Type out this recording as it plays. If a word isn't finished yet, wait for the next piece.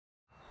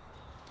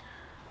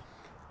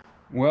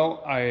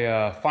Well,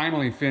 I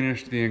finally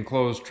finished the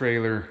enclosed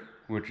trailer,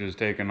 which has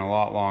taken a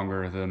lot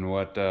longer than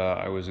what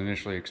I was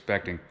initially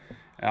expecting.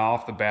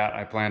 Off the bat,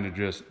 I planned to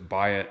just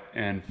buy it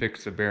and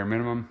fix the bare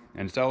minimum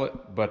and sell it,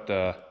 but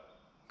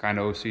kind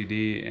of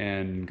OCD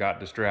and got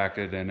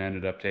distracted and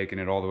ended up taking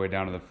it all the way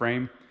down to the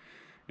frame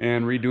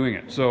and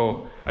redoing it.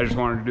 So I just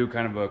wanted to do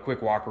kind of a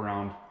quick walk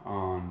around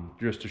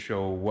just to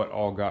show what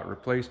all got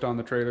replaced on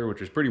the trailer,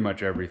 which is pretty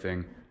much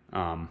everything.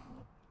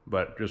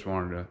 But just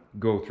wanted to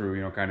go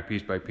through, kind of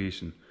piece by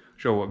piece and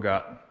show what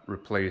got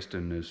replaced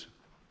and is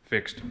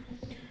fixed.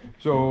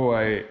 So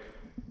I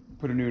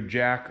put a new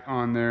jack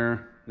on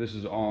there. This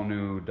is all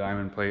new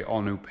diamond plate,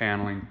 all new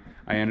paneling.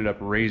 I ended up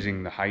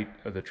raising the height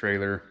of the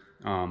trailer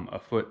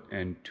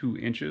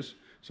 1.2 feet.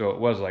 So it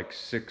was like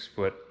 6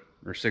 foot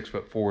or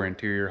 6'4"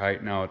 interior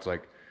height. Now it's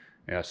like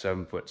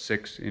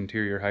 7'6"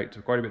 interior height,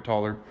 so quite a bit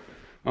taller.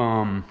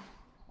 All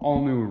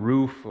new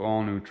roof,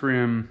 all new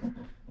trim,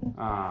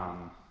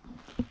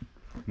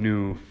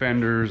 new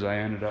fenders. I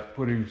ended up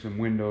putting some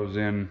windows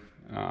in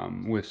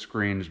with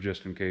screens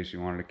just in case you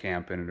wanted to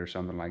camp in it or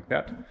something like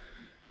that.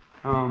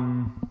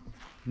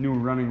 New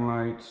running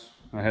lights.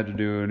 I had to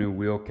do new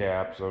wheel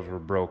caps. Those were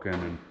broken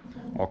and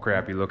all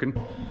crappy looking.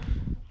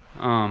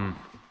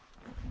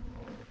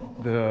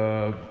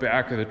 The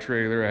back of the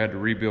trailer, I had to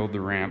rebuild the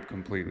ramp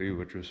completely,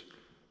 which was,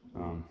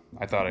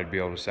 I thought I'd be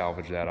able to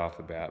salvage that off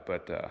the bat,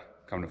 but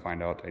come to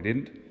find out I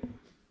didn't.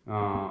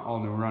 All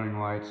new running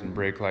lights and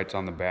brake lights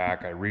on the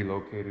back. I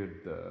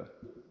relocated the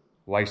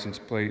license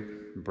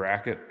plate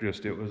bracket.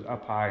 It was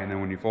up high, and then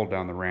when you fold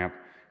down the ramp,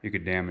 you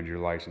could damage your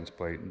license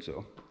plate, and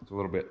so it's a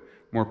little bit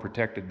more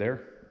protected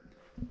there.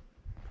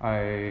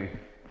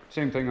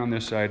 Same thing on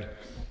this side.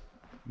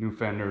 New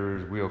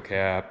fenders, wheel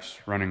caps,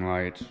 running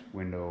lights,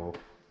 window.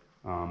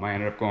 I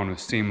ended up going with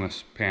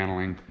seamless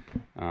paneling.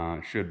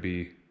 Should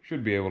be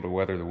able to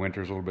weather the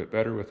winters a little bit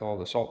better with all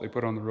the salt they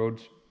put on the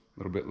roads. A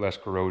little bit less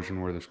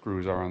corrosion where the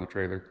screws are on the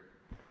trailer.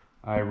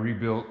 I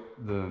rebuilt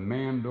the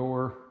man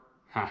door.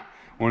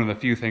 One of the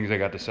few things I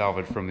got to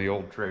salvage from the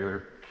old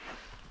trailer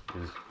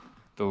is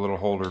the little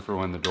holder for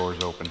when the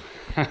doors open.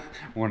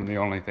 One of the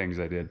only things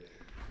I did.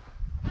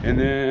 And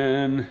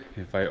then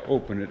if I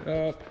open it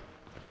up,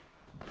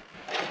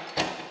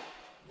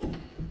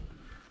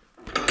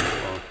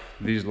 well,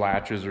 these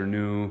latches are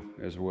new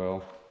as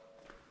well.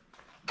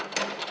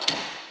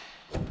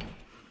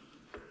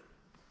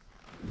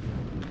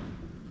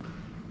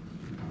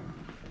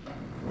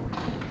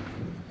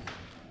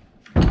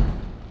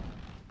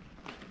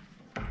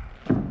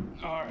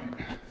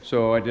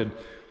 So I did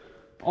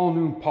all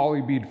new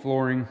poly bead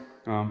flooring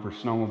for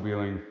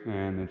snowmobiling,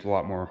 and it's a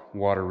lot more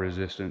water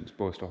resistant. It's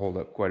supposed to hold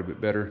up quite a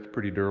bit better. It's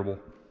pretty durable.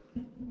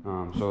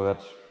 So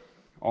that's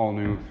all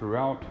new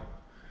throughout.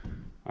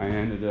 I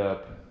ended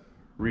up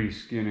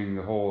reskinning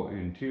the whole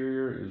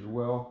interior as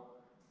well.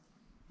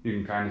 You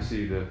can kind of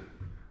see the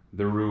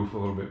roof a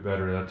little bit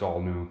better. That's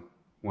all new,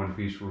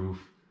 one-piece roof.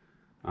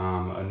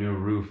 A new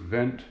roof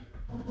vent,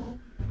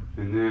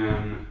 and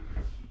then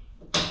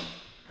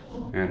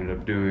ended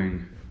up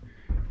doing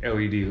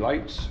LED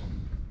lights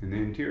in the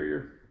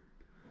interior,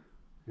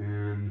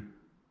 and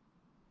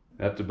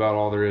that's about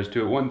all there is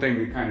to it. One thing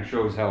that kind of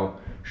shows how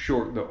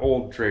short the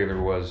old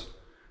trailer was,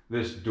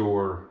 this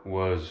door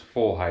was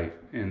full height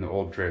in the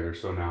old trailer,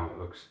 so now it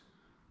looks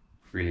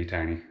really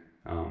tiny.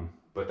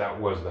 But that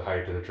was the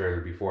height of the trailer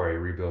before I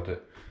rebuilt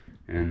it,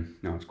 and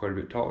now it's quite a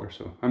bit taller.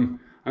 So I'm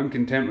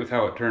content with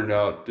how it turned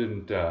out.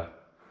 Didn't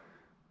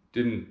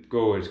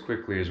go as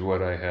quickly as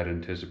what I had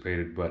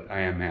anticipated, but I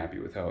am happy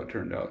with how it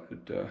turned out.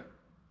 It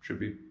should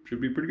be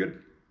pretty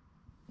good.